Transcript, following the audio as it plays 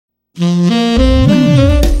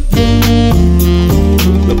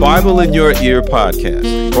Bible in Your Ear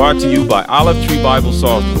podcast, brought to you by Olive Tree Bible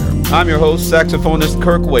Software. I'm your host, saxophonist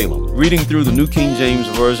Kirk Whalum, reading through the New King James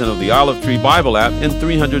Version of the Olive Tree Bible app in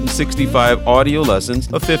 365 audio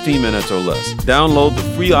lessons of 15 minutes or less. Download the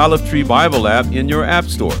free Olive Tree Bible app in your app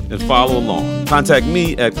store and follow along. Contact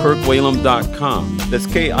me at kirkwhalum.com. That's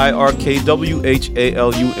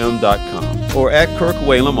KIRKWHALUM.com. Or at Kirk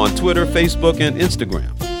Whalum on Twitter, Facebook, and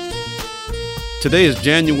Instagram. Today is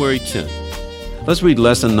January 10th. Let's read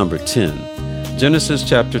lesson number 10. Genesis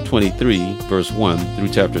chapter 23, verse 1 through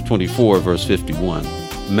chapter 24, verse 51.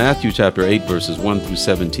 Matthew chapter 8, verses 1 through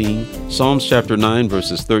 17. Psalms chapter 9,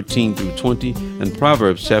 verses 13 through 20. And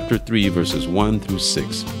Proverbs chapter 3, verses 1 through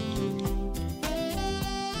 6.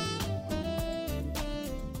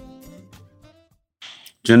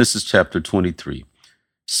 Genesis chapter 23.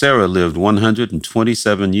 Sarah lived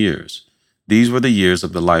 127 years. These were the years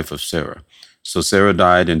of the life of Sarah. So Sarah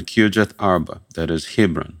died in Kirjath Arba, that is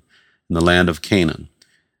Hebron, in the land of Canaan.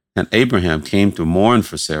 And Abraham came to mourn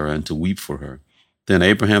for Sarah and to weep for her. Then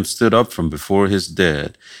Abraham stood up from before his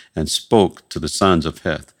dead and spoke to the sons of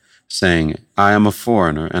Heth, saying, I am a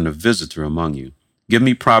foreigner and a visitor among you. Give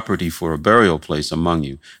me property for a burial place among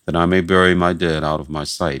you, that I may bury my dead out of my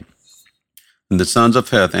sight. And the sons of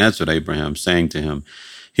Heth answered Abraham, saying to him,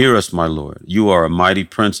 Hear us, my lord, you are a mighty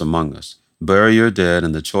prince among us. Bury your dead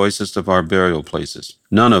in the choicest of our burial places.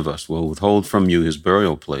 None of us will withhold from you his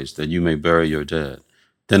burial place, that you may bury your dead.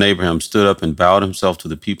 Then Abraham stood up and bowed himself to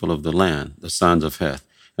the people of the land, the sons of Heth.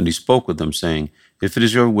 And he spoke with them, saying, If it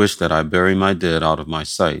is your wish that I bury my dead out of my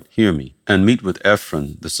sight, hear me, and meet with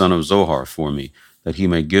Ephron, the son of Zohar, for me, that he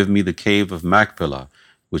may give me the cave of Machpelah,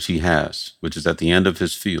 which he has, which is at the end of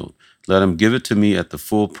his field. Let him give it to me at the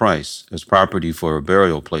full price, as property for a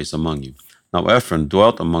burial place among you. Now Ephron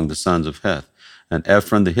dwelt among the sons of Heth, and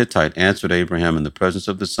Ephron the Hittite answered Abraham in the presence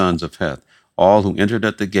of the sons of Heth, all who entered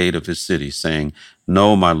at the gate of his city, saying,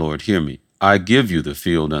 No, my lord, hear me. I give you the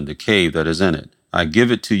field and the cave that is in it. I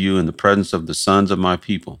give it to you in the presence of the sons of my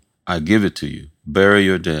people. I give it to you. Bury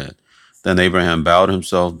your dead. Then Abraham bowed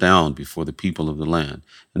himself down before the people of the land,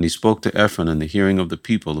 and he spoke to Ephron in the hearing of the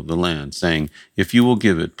people of the land, saying, If you will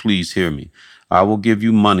give it, please hear me. I will give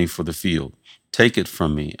you money for the field. Take it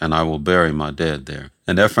from me, and I will bury my dead there.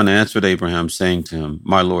 And Ephron answered Abraham, saying to him,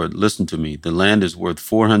 My lord, listen to me. The land is worth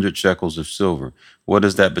 400 shekels of silver. What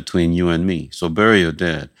is that between you and me? So bury your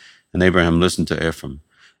dead. And Abraham listened to Ephron.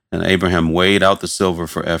 And Abraham weighed out the silver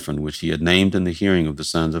for Ephron, which he had named in the hearing of the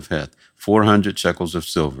sons of Heth, 400 shekels of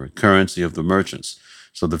silver, currency of the merchants.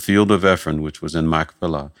 So the field of Ephron, which was in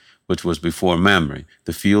Machpelah, which was before Mamre,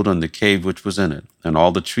 the field and the cave which was in it, and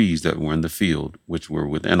all the trees that were in the field, which were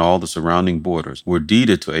within all the surrounding borders, were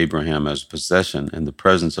deeded to Abraham as possession in the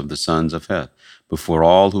presence of the sons of Heth, before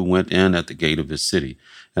all who went in at the gate of his city.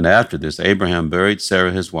 And after this, Abraham buried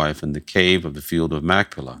Sarah his wife in the cave of the field of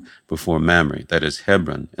Machpelah, before Mamre, that is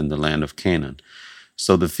Hebron, in the land of Canaan.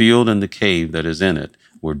 So the field and the cave that is in it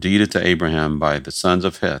were deeded to Abraham by the sons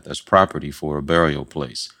of Heth as property for a burial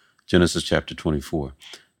place. Genesis chapter 24.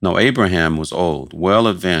 Now Abraham was old, well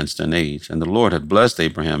advanced in age, and the Lord had blessed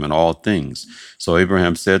Abraham in all things. So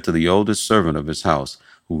Abraham said to the oldest servant of his house,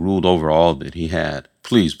 who ruled over all that he had,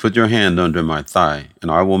 Please put your hand under my thigh, and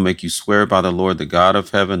I will make you swear by the Lord, the God of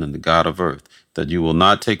heaven and the God of earth, that you will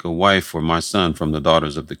not take a wife for my son from the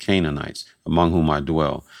daughters of the Canaanites, among whom I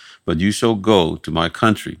dwell. But you shall go to my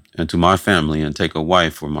country and to my family and take a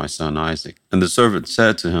wife for my son Isaac. And the servant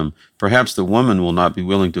said to him, Perhaps the woman will not be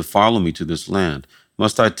willing to follow me to this land.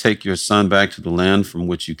 Must I take your son back to the land from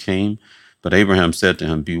which you came? But Abraham said to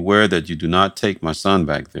him, Beware that you do not take my son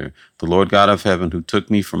back there. The Lord God of heaven, who took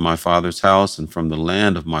me from my father's house and from the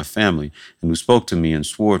land of my family, and who spoke to me and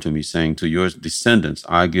swore to me, saying, To your descendants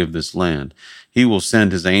I give this land. He will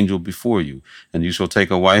send his angel before you, and you shall take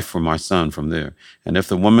a wife for my son from there. And if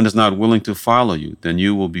the woman is not willing to follow you, then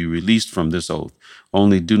you will be released from this oath.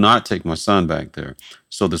 Only do not take my son back there.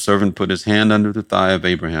 So the servant put his hand under the thigh of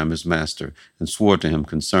Abraham his master, and swore to him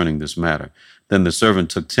concerning this matter. Then the servant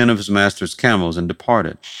took 10 of his master's camels and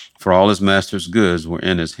departed, for all his master's goods were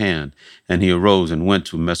in his hand. And he arose and went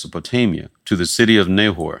to Mesopotamia, to the city of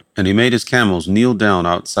Nahor. And he made his camels kneel down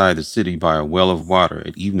outside the city by a well of water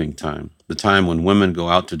at evening time, the time when women go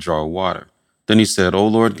out to draw water. Then he said, O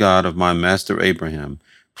Lord God of my master Abraham,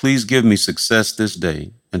 please give me success this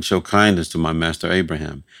day, and show kindness to my master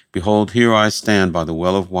Abraham. Behold, here I stand by the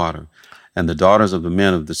well of water, and the daughters of the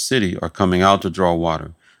men of the city are coming out to draw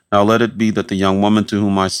water. Now let it be that the young woman to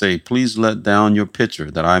whom I say, Please let down your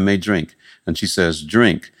pitcher, that I may drink. And she says,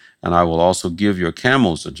 Drink, and I will also give your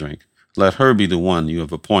camels a drink. Let her be the one you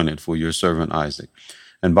have appointed for your servant Isaac.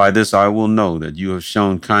 And by this I will know that you have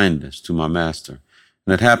shown kindness to my master.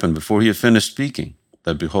 And it happened before he had finished speaking,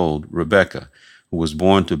 that behold, Rebekah, who was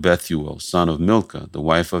born to Bethuel, son of Milcah, the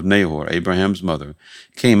wife of Nahor, Abraham's mother,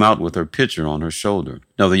 came out with her pitcher on her shoulder.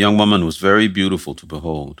 Now the young woman was very beautiful to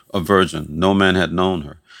behold, a virgin, no man had known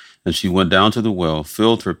her. And she went down to the well,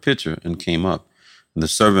 filled her pitcher, and came up. And the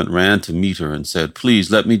servant ran to meet her and said,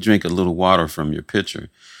 Please let me drink a little water from your pitcher.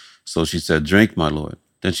 So she said, Drink, my lord.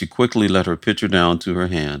 Then she quickly let her pitcher down to her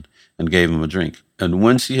hand and gave him a drink. And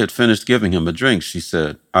when she had finished giving him a drink, she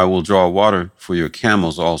said, I will draw water for your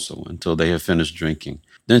camels also until they have finished drinking.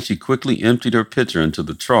 Then she quickly emptied her pitcher into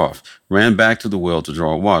the trough, ran back to the well to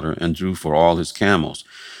draw water, and drew for all his camels.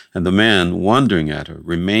 And the man, wondering at her,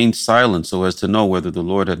 remained silent so as to know whether the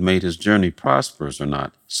Lord had made his journey prosperous or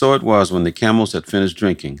not. So it was, when the camels had finished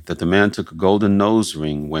drinking, that the man took a golden nose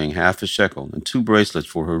ring weighing half a shekel, and 2 bracelets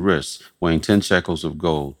for her wrists, weighing 10 shekels of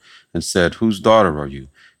gold, and said, Whose daughter are you?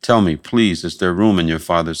 Tell me, please, is there room in your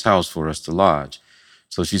father's house for us to lodge?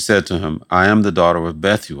 So she said to him, I am the daughter of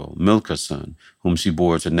Bethuel, Milcah's son, whom she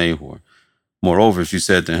bore to Nahor. Moreover, she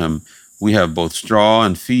said to him, We have both straw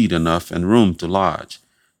and feed enough and room to lodge.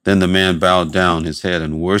 Then the man bowed down his head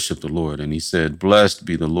and worshipped the Lord, and he said, Blessed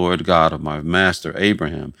be the Lord God of my master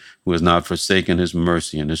Abraham, who has not forsaken his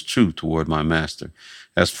mercy and his truth toward my master.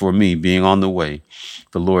 As for me, being on the way,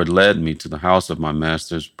 the Lord led me to the house of my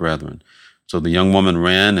master's brethren. So the young woman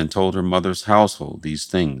ran and told her mother's household these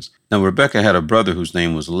things. Now Rebekah had a brother whose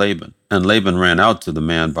name was Laban, and Laban ran out to the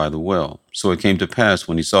man by the well. So it came to pass,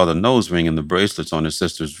 when he saw the nose ring and the bracelets on his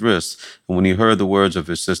sister's wrists, and when he heard the words of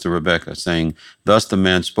his sister Rebekah, saying, Thus the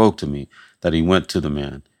man spoke to me, that he went to the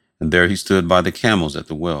man. And there he stood by the camels at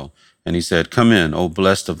the well. And he said, Come in, O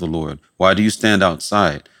blessed of the Lord. Why do you stand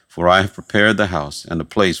outside? For I have prepared the house and a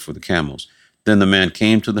place for the camels. Then the man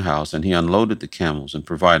came to the house, and he unloaded the camels, and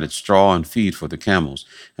provided straw and feed for the camels,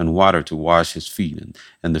 and water to wash his feet,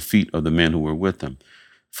 and the feet of the men who were with him.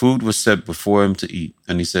 Food was set before him to eat,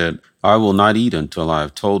 and he said, I will not eat until I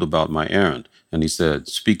have told about my errand. And he said,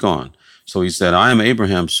 Speak on. So he said, I am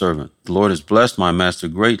Abraham's servant. The Lord has blessed my master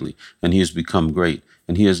greatly, and he has become great.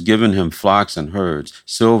 And he has given him flocks and herds,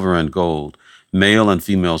 silver and gold, male and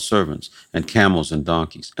female servants, and camels and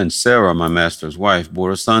donkeys. And Sarah, my master's wife,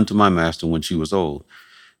 bore a son to my master when she was old.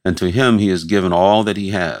 And to him he has given all that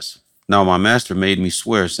he has. Now my master made me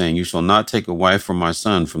swear, saying, You shall not take a wife for my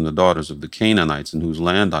son from the daughters of the Canaanites in whose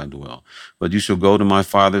land I dwell, but you shall go to my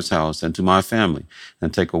father's house and to my family,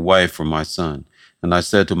 and take a wife for my son. And I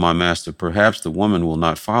said to my master, Perhaps the woman will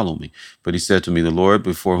not follow me. But he said to me, The Lord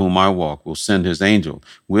before whom I walk will send his angel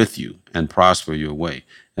with you and prosper your way.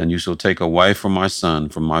 And you shall take a wife for my son,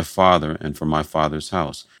 from my father, and from my father's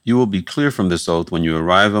house. You will be clear from this oath when you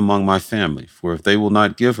arrive among my family, for if they will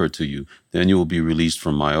not give her to you, then you will be released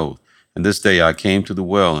from my oath. And this day I came to the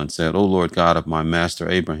well and said, O Lord God of my master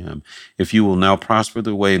Abraham, if you will now prosper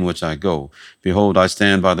the way in which I go, behold, I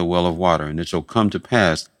stand by the well of water, and it shall come to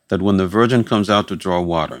pass that when the virgin comes out to draw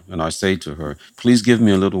water, and I say to her, Please give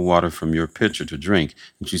me a little water from your pitcher to drink,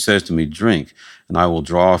 and she says to me, Drink, and I will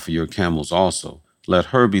draw for your camels also. Let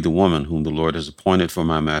her be the woman whom the Lord has appointed for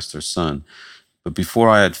my master's son. But before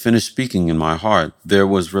I had finished speaking in my heart, there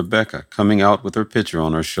was Rebekah coming out with her pitcher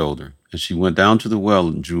on her shoulder. And she went down to the well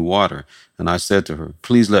and drew water. And I said to her,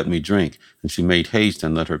 Please let me drink. And she made haste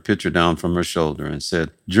and let her pitcher down from her shoulder and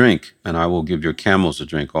said, Drink, and I will give your camels a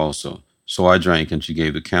drink also. So I drank, and she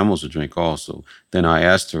gave the camels a drink also. Then I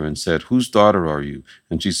asked her and said, Whose daughter are you?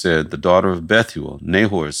 And she said, The daughter of Bethuel,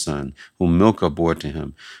 Nahor's son, whom Milcah bore to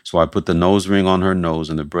him. So I put the nose ring on her nose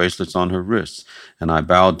and the bracelets on her wrists. And I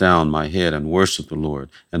bowed down my head and worshipped the Lord,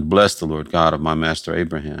 and blessed the Lord God of my master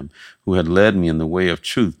Abraham, who had led me in the way of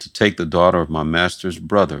truth to take the daughter of my master's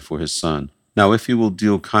brother for his son. Now if you will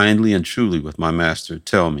deal kindly and truly with my master,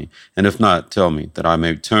 tell me, and if not, tell me, that I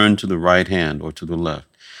may turn to the right hand or to the left.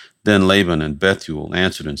 Then Laban and Bethuel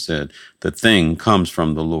answered and said, The thing comes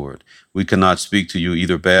from the Lord. We cannot speak to you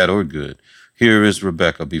either bad or good. Here is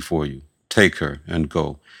Rebekah before you. Take her and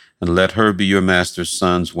go, and let her be your master's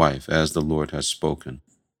son's wife, as the Lord has spoken.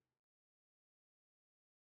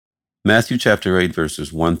 Matthew chapter 8,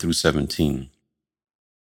 verses 1 through 17.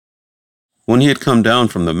 When he had come down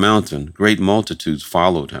from the mountain, great multitudes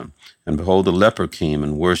followed him. And behold, a leper came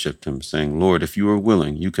and worshipped him, saying, Lord, if you are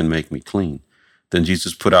willing, you can make me clean. Then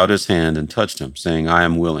Jesus put out his hand and touched him, saying, I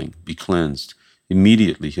am willing, be cleansed.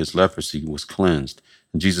 Immediately his leprosy was cleansed.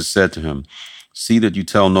 And Jesus said to him, See that you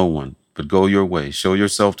tell no one, but go your way, show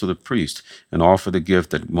yourself to the priest, and offer the gift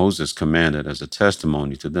that Moses commanded as a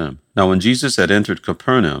testimony to them. Now when Jesus had entered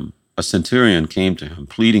Capernaum, a centurion came to him,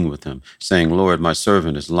 pleading with him, saying, Lord, my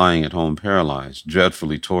servant is lying at home paralyzed,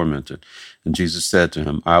 dreadfully tormented. And Jesus said to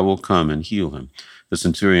him, I will come and heal him. The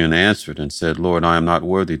centurion answered and said, Lord, I am not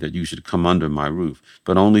worthy that you should come under my roof,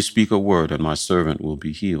 but only speak a word, and my servant will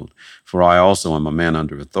be healed. For I also am a man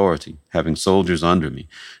under authority, having soldiers under me.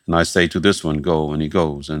 And I say to this one, Go, and he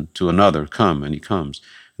goes, and to another, Come, and he comes,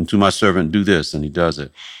 and to my servant, Do this, and he does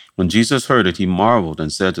it. When Jesus heard it, he marveled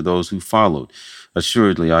and said to those who followed,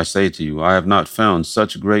 Assuredly, I say to you, I have not found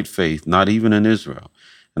such great faith, not even in Israel.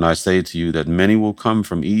 And I say to you that many will come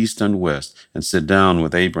from east and west and sit down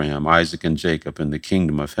with Abraham, Isaac, and Jacob in the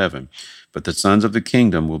kingdom of heaven. But the sons of the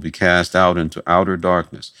kingdom will be cast out into outer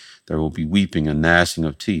darkness. There will be weeping and gnashing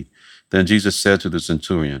of teeth. Then Jesus said to the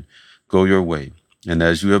centurion, Go your way, and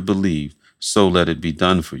as you have believed, so let it be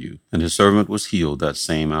done for you. And his servant was healed that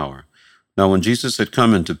same hour. Now when Jesus had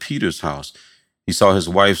come into Peter's house, he saw his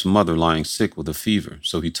wife's mother lying sick with a fever.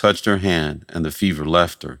 So he touched her hand, and the fever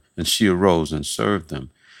left her, and she arose and served them.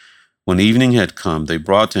 When evening had come, they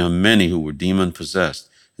brought to him many who were demon-possessed,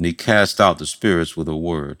 and he cast out the spirits with a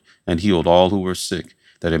word, and healed all who were sick,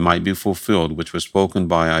 that it might be fulfilled which was spoken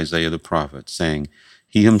by Isaiah the prophet, saying,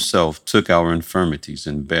 He himself took our infirmities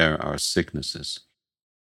and bare our sicknesses.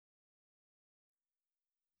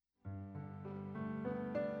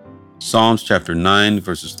 Psalms chapter 9,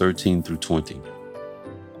 verses 13 through 20.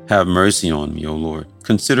 Have mercy on me, O Lord.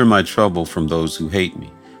 Consider my trouble from those who hate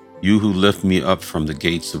me. You who lift me up from the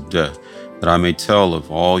gates of death, that I may tell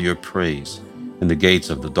of all your praise. In the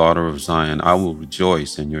gates of the daughter of Zion, I will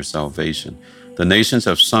rejoice in your salvation. The nations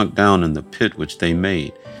have sunk down in the pit which they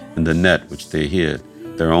made, in the net which they hid.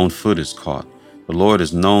 Their own foot is caught. The Lord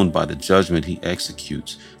is known by the judgment he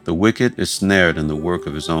executes. The wicked is snared in the work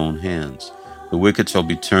of his own hands. The wicked shall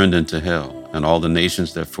be turned into hell, and all the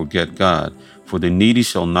nations that forget God, for the needy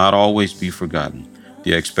shall not always be forgotten.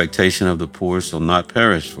 The expectation of the poor shall not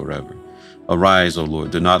perish forever. Arise, O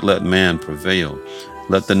Lord, do not let man prevail.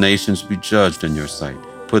 Let the nations be judged in your sight.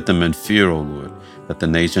 Put them in fear, O Lord, that the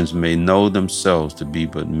nations may know themselves to be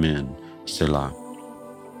but men. Selah.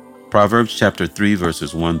 Proverbs chapter 3,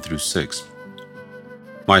 verses 1 through 6.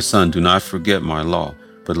 My son, do not forget my law,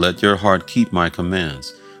 but let your heart keep my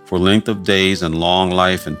commands. For length of days and long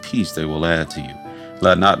life and peace they will add to you.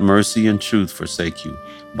 Let not mercy and truth forsake you.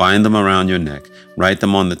 Bind them around your neck, write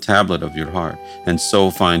them on the tablet of your heart, and so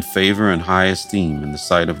find favor and high esteem in the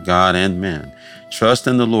sight of God and man. Trust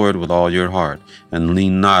in the Lord with all your heart, and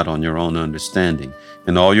lean not on your own understanding.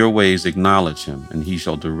 In all your ways acknowledge him, and he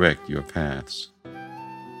shall direct your paths.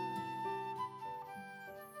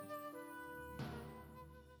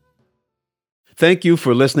 Thank you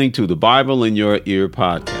for listening to the Bible in Your Ear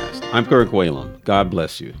podcast. I'm Kirk Whalum. God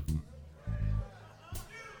bless you.